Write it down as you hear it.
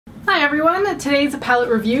Hi everyone! Today's palette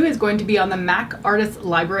review is going to be on the MAC Artist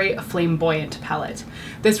Library Flame-boyant palette.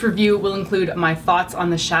 This review will include my thoughts on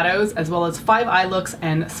the shadows as well as 5 eye looks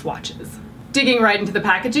and swatches. Digging right into the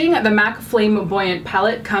packaging, the MAC Flame-boyant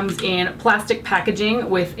palette comes in plastic packaging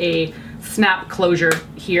with a snap closure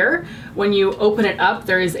here. When you open it up,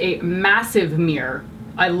 there is a massive mirror.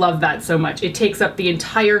 I love that so much. It takes up the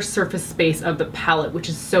entire surface space of the palette, which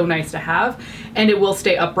is so nice to have, and it will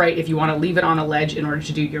stay upright if you want to leave it on a ledge in order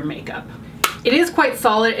to do your makeup. It is quite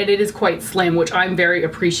solid and it is quite slim, which I'm very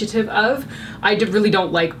appreciative of. I really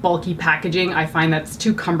don't like bulky packaging. I find that's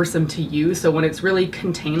too cumbersome to use, so when it's really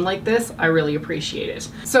contained like this, I really appreciate it.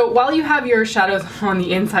 So while you have your shadows on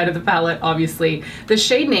the inside of the palette, obviously, the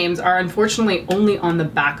shade names are unfortunately only on the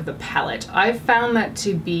back of the palette. I've found that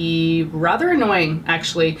to be rather annoying,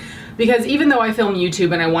 actually, because even though I film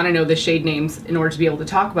YouTube and I want to know the shade names in order to be able to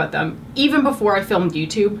talk about them, even before I filmed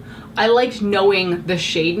YouTube, I liked knowing the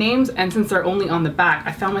shade names, and since they're only on the back,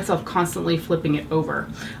 I found myself constantly flipping it over.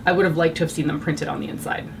 I would have liked to have seen them printed on the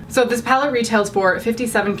inside. So this palette retails for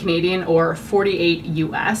 57 Canadian or 48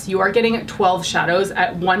 US. You are getting 12 shadows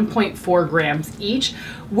at 1.4 grams each,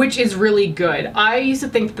 which is really good. I used to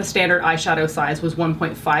think that the standard eyeshadow size was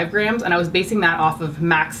 1.5 grams, and I was basing that off of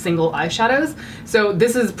MAC's single eyeshadows. So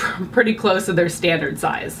this is pretty close to their standard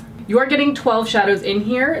size. You are getting 12 shadows in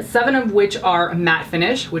here, 7 of which are matte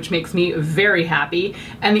finish, which makes me very happy,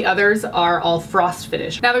 and the others are all frost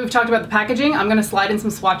finish. Now that we've talked about the packaging, I'm going to slide in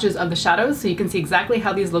some swatches of the shadows so you can see exactly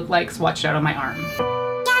how these look like swatched out on my arm.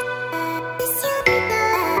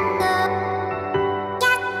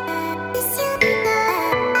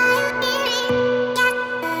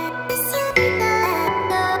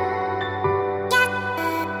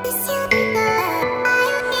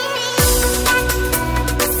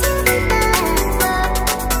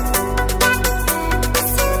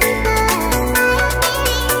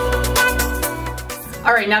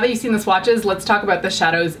 Alright, now that you've seen the swatches, let's talk about the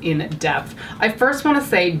shadows in depth. I first want to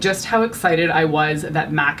say just how excited I was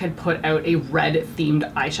that MAC had put out a red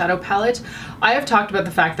themed eyeshadow palette. I have talked about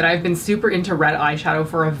the fact that I've been super into red eyeshadow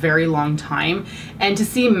for a very long time, and to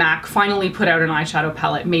see MAC finally put out an eyeshadow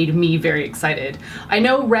palette made me very excited. I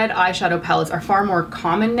know red eyeshadow palettes are far more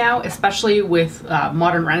common now, especially with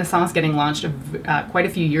Modern Renaissance getting launched quite a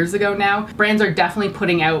few years ago now. Brands are definitely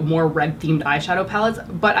putting out more red themed eyeshadow palettes,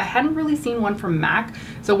 but I hadn't really seen one from MAC.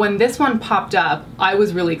 So when this one popped up, I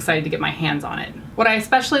was really excited to get my hands on it. What I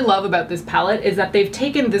especially love about this palette is that they've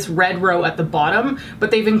taken this red row at the bottom,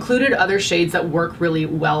 but they've included other shades that work really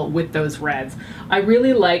well with those reds. I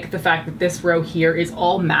really like the fact that this row here is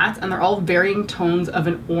all matte and they're all varying tones of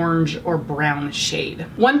an orange or brown shade.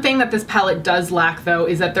 One thing that this palette does lack though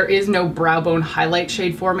is that there is no brow bone highlight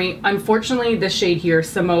shade for me. Unfortunately, this shade here,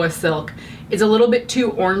 Samoa Silk, is a little bit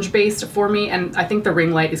too orange based for me, and I think the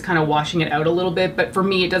ring light is kind of washing it out a little bit, but for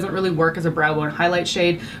me it doesn't really work as a brow bone highlight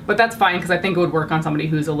shade, but that's fine because I think it would work on somebody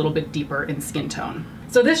who's a little bit deeper in skin tone.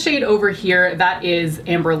 So this shade over here, that is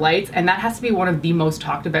Amber Lights, and that has to be one of the most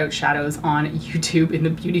talked about shadows on YouTube in the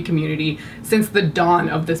beauty community since the dawn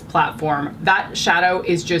of this platform. That shadow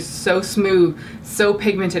is just so smooth, so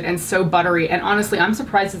pigmented, and so buttery, and honestly I'm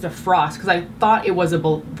surprised it's a frost because I thought it was a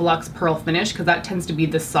Deluxe Pearl finish because that tends to be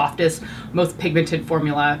the softest, most pigmented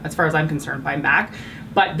formula as far as I'm concerned by MAC.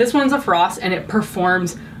 But this one's a frost and it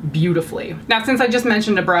performs beautifully. Now, since I just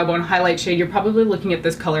mentioned a brow bone highlight shade, you're probably looking at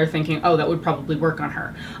this color thinking, oh, that would probably work on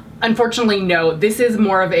her. Unfortunately, no. This is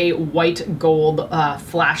more of a white gold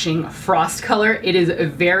flashing frost color. It is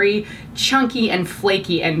very chunky and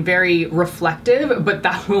flaky and very reflective, but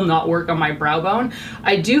that will not work on my brow bone.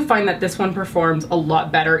 I do find that this one performs a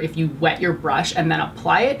lot better if you wet your brush and then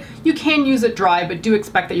apply it. You can use it dry, but do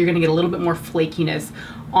expect that you're gonna get a little bit more flakiness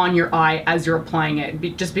on your eye as you're applying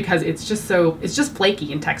it, just because it's just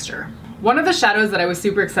flaky in texture. One of the shadows that I was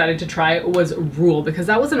super excited to try was Rule, because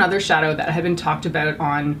that was another shadow that had been talked about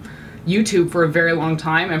on YouTube for a very long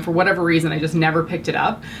time, and for whatever reason I just never picked it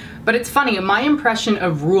up. But it's funny, my impression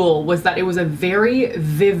of Rule was that it was a very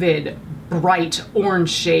vivid, bright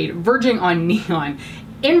orange shade, verging on neon.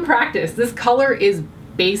 In practice, this color is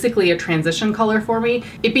basically a transition color for me.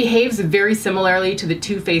 It behaves very similarly to the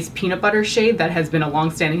Too Faced Peanut Butter shade that has been a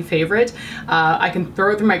long-standing favorite. I can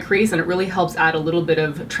throw it through my crease and it really helps add a little bit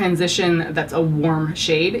of transition that's a warm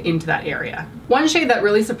shade into that area. One shade that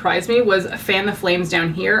really surprised me was Fan the Flames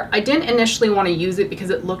down here. I didn't initially want to use it because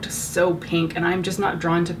it looked so pink and I'm just not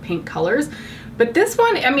drawn to pink colors. But this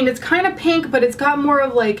one, I mean, it's kind of pink, but it's got more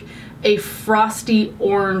of like a frosty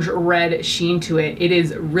orange red sheen to it. It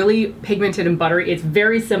is really pigmented and buttery. It's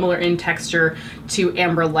very similar in texture to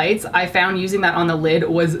Amber Lights. I found using that on the lid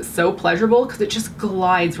was so pleasurable because it just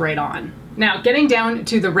glides right on. Now, getting down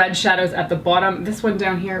to the red shadows at the bottom, this one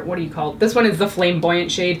down here, what do you call it? This one is the Flame-boyant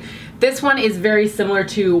shade. This one is very similar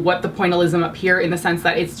to what the pointillism up here in the sense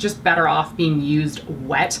that it's just better off being used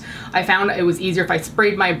wet. I found it was easier if I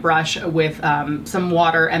sprayed my brush with some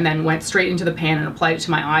water and then went straight into the pan and applied it to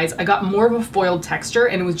my eyes. I got more of a foiled texture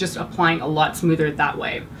and it was just applying a lot smoother that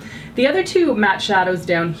way. The other two matte shadows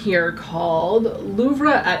down here called Louvre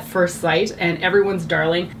at First Sight and Everyone's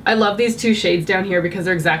Darling. I love these two shades down here because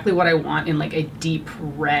they're exactly what I want in like a deep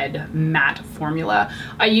red matte formula.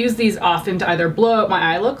 I use these often to either blow out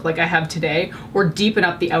my eye look like I have today or deepen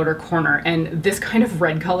up the outer corner, and this kind of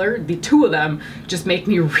red color, the two of them, just make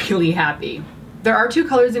me really happy. There are two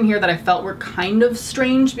colors in here that I felt were kind of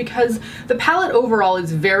strange because the palette overall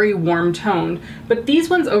is very warm toned, but these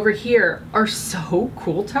ones over here are so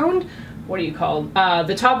cool toned. What are you called?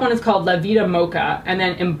 The top one is called La Vida Mocha, and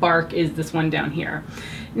then Embark is this one down here.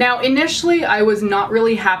 Now, initially I was not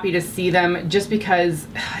really happy to see them just because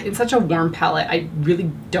in such a warm palette, I really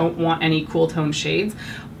don't want any cool tone shades,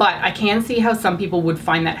 but I can see how some people would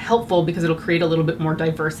find that helpful because it'll create a little bit more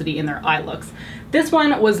diversity in their eye looks. This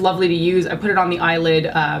one was lovely to use. I put it on the eyelid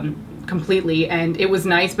completely and it was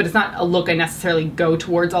nice, but it's not a look I necessarily go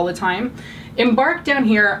towards all the time. Embark down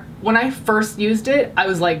here, when I first used it, I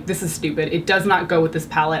was like, this is stupid. It does not go with this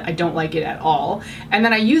palette. I don't like it at all. And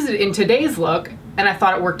then I used it in today's look and I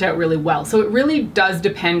thought it worked out really well. So it really does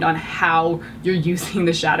depend on how you're using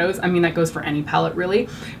the shadows. I mean, that goes for any palette really.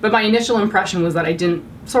 But my initial impression was that I didn't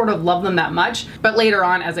sort of love them that much. But later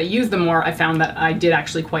on, as I used them more, I found that I did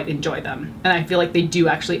actually quite enjoy them. And I feel like they do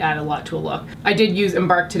actually add a lot to a look. I did use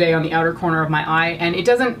Embark today on the outer corner of my eye, and it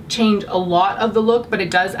doesn't change a lot of the look, but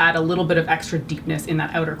it does add a little bit of extra deepness in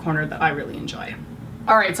that outer corner that I really enjoy.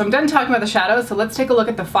 Alright, so I'm done talking about the shadows, so let's take a look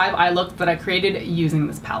at the 5 eye looks that I created using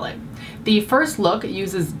this palette. The first look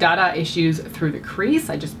uses Dada Issues through the crease.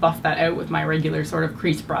 I just buffed that out with my regular sort of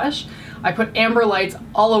crease brush. I put amber lights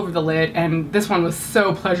all over the lid, and this one was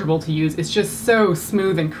so pleasurable to use. It's just so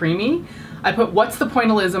smooth and creamy. I put What's the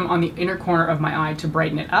Pointillism on the inner corner of my eye to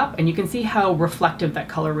brighten it up, and you can see how reflective that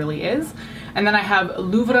color really is. And then I have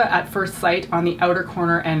Louvre at First Sight on the outer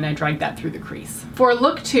corner, and I dragged that through the crease. For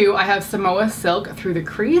look 2, I have Samoa Silk through the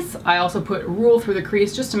crease. I also put Rule through the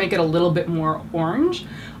crease just to make it a little bit more orange.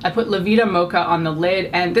 I put La Vida Mocha on the lid,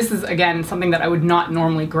 and this is again something that I would not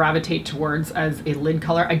normally gravitate towards as a lid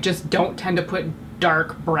color. I just don't tend to put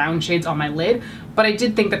dark brown shades on my lid, but I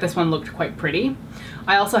did think that this one looked quite pretty.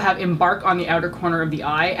 I also have Embark on the outer corner of the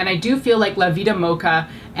eye, and I do feel like La Vida Mocha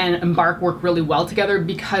and Embark work really well together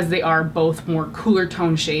because they are both more cooler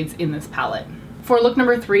tone shades in this palette. For look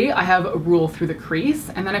number 3, I have Rule through the crease,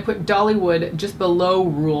 and then I put Dollywood just below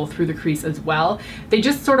Rule through the crease as well. They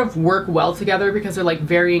just sort of work well together because they're like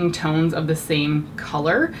varying tones of the same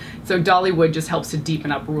color. So Dollywood just helps to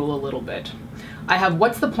deepen up Rule a little bit. I have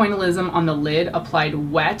What's the Pointillism on the lid applied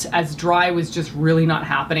wet, as dry was just really not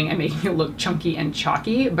happening and making it look chunky and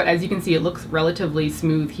chalky, but as you can see it looks relatively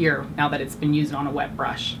smooth here now that it's been used on a wet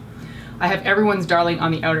brush. I have Everyone's Darling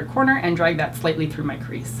on the outer corner and drag that slightly through my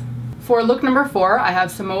crease. For look number 4, I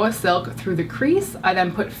have Samoa Silk through the crease. I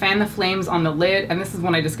then put Fan the Flames on the lid, and this is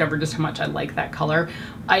when I discovered just how much I like that color.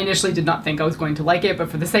 I initially did not think I was going to like it, but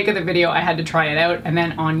for the sake of the video I had to try it out, and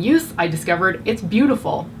then on use I discovered it's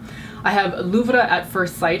beautiful. I have Louvre at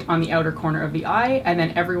First Sight on the outer corner of the eye, and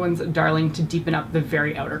then Everyone's Darling to deepen up the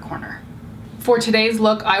very outer corner. For today's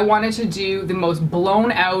look, I wanted to do the most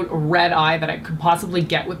blown out red eye that I could possibly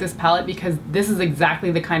get with this palette because this is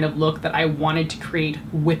exactly the kind of look that I wanted to create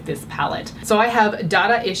with this palette. So I have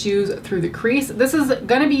Dada Issues through the crease. This is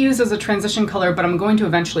going to be used as a transition color, but I'm going to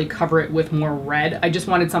eventually cover it with more red. I just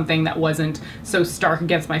wanted something that wasn't so stark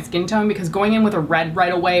against my skin tone because going in with a red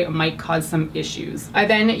right away might cause some issues. I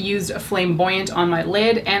then used Flame-boyant on my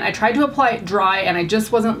lid, and I tried to apply it dry, and I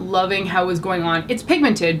just wasn't loving how it was going on. It's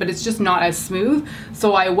pigmented, but it's just not as smooth,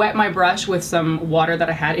 so I wet my brush with some water that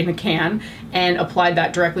I had in a can and applied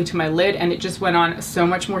that directly to my lid, and it just went on so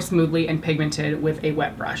much more smoothly and pigmented with a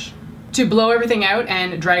wet brush. To blow everything out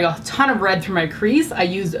and drag a ton of red through my crease, I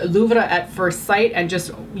used Louvre at First Sight and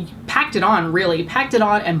just packed it on, really. Packed it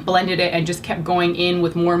on and blended it and just kept going in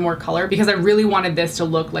with more and more color because I really wanted this to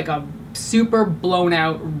look like a super blown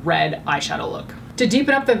out red eyeshadow look. To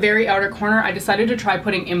deepen up the very outer corner, I decided to try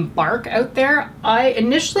putting Embark out there. I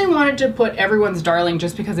initially wanted to put Everyone's Darling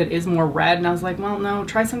just because it is more red, and I was like, well, no,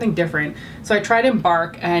 try something different. So I tried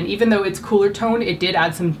Embark, and even though it's cooler toned, it did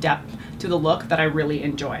add some depth to the look that I really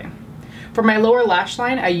enjoy. For my lower lash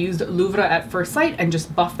line, I used Louvre at First Sight and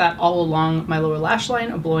just buffed that all along my lower lash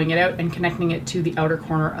line, blowing it out and connecting it to the outer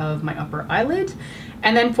corner of my upper eyelid.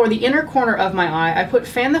 And then for the inner corner of my eye, I put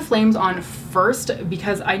Fan the Flames on first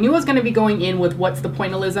because I knew I was going to be going in with What's the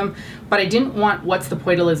Pointillism, but I didn't want What's the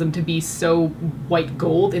Pointillism to be so white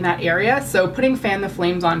gold in that area. So putting Fan the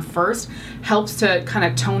Flames on first helps to kind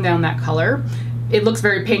of tone down that color. It looks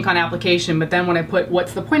very pink on application, but then when I put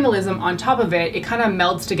What's the Pointillism on top of it, it kind of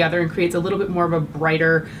melds together and creates a little bit more of a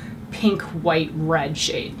brighter pink, white, red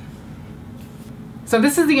shade. So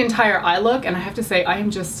this is the entire eye look, and I have to say I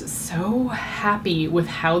am just so happy with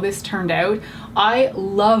how this turned out. I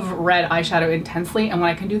love red eyeshadow intensely, and when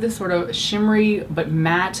I can do this sort of shimmery but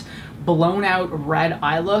matte blown out red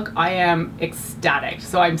eye look, I am ecstatic.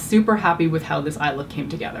 So I'm super happy with how this eye look came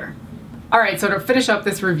together. Alright, so to finish up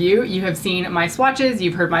this review, you have seen my swatches,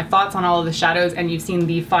 you've heard my thoughts on all of the shadows, and you've seen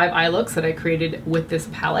the 5 eye looks that I created with this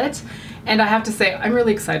palette. And I have to say, I'm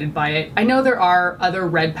really excited by it. I know there are other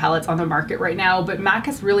red palettes on the market right now, but MAC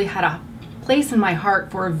has really had a place in my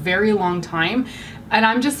heart for a very long time. And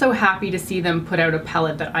I'm just so happy to see them put out a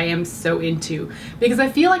palette that I am so into, because I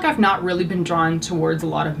feel like I've not really been drawn towards a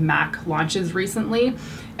lot of MAC launches recently.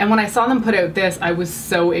 And when I saw them put out this, I was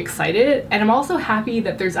so excited. And I'm also happy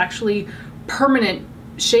that there's actually permanent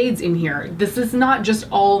shades in here. This is not just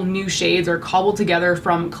all new shades or cobbled together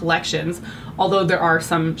from collections, although there are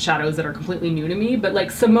some shadows that are completely new to me, but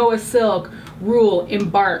like Samoa Silk, Rule,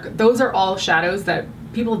 Embark, those are all shadows that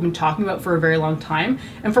people have been talking about for a very long time,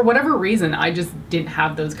 and for whatever reason I just didn't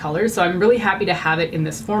have those colors, so I'm really happy to have it in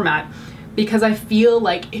this format because I feel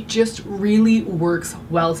like it just really works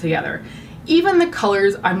well together. Even the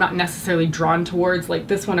colors I'm not necessarily drawn towards, like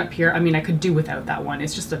this one up here, I mean I could do without that one,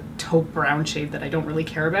 it's just a taupe brown shade that I don't really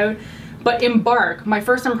care about. But Embark, my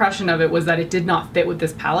first impression of it was that it did not fit with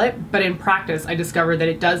this palette, but in practice I discovered that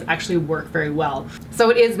it does actually work very well.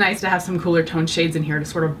 So it is nice to have some cooler toned shades in here to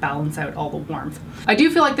sort of balance out all the warmth. I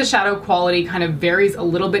do feel like the shadow quality kind of varies a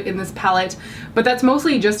little bit in this palette, but that's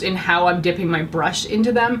mostly just in how I'm dipping my brush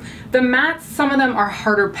into them. The mattes, some of them are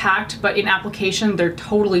harder packed, but in application they're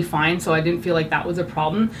totally fine, so I didn't feel like that was a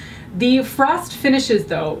problem. The frost finishes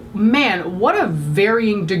though, man, what a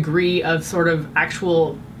varying degree of sort of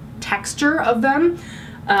actual texture of them.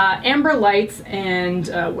 Amber Lights and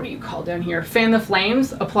what do you call down here? Fan the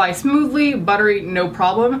Flames apply smoothly, buttery, no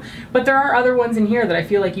problem. But there are other ones in here that I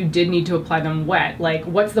feel like you did need to apply them wet. Like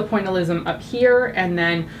What's the Pointillism up here, and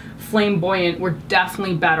then Flame-boyant were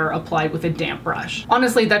definitely better applied with a damp brush.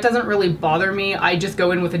 Honestly, that doesn't really bother me. I just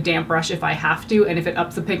go in with a damp brush if I have to, and if it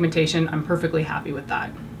ups the pigmentation, I'm perfectly happy with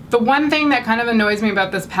that. The one thing that kind of annoys me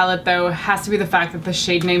about this palette though has to be the fact that the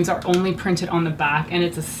shade names are only printed on the back, and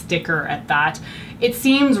it's a sticker at that. It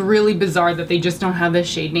seems really bizarre that they just don't have the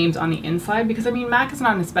shade names on the inside, because I mean MAC is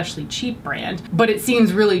not an especially cheap brand, but it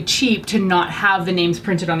seems really cheap to not have the names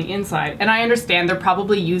printed on the inside. And I understand they're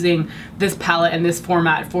probably using this palette and this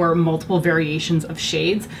format for multiple variations of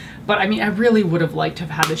shades, but I mean I really would have liked to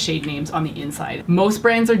have had the shade names on the inside. Most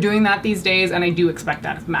brands are doing that these days, and I do expect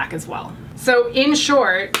that of MAC as well. So in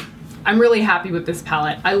short, I'm really happy with this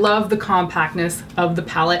palette. I love the compactness of the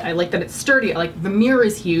palette. I like that it's sturdy. I like the mirror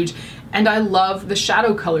is huge, and I love the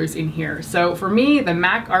shadow colors in here. So for me, the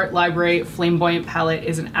MAC Art Library Flame-boyant palette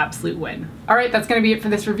is an absolute win. All right, that's gonna be it for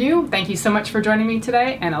this review. Thank you so much for joining me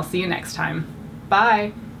today, and I'll see you next time.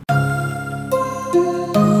 Bye.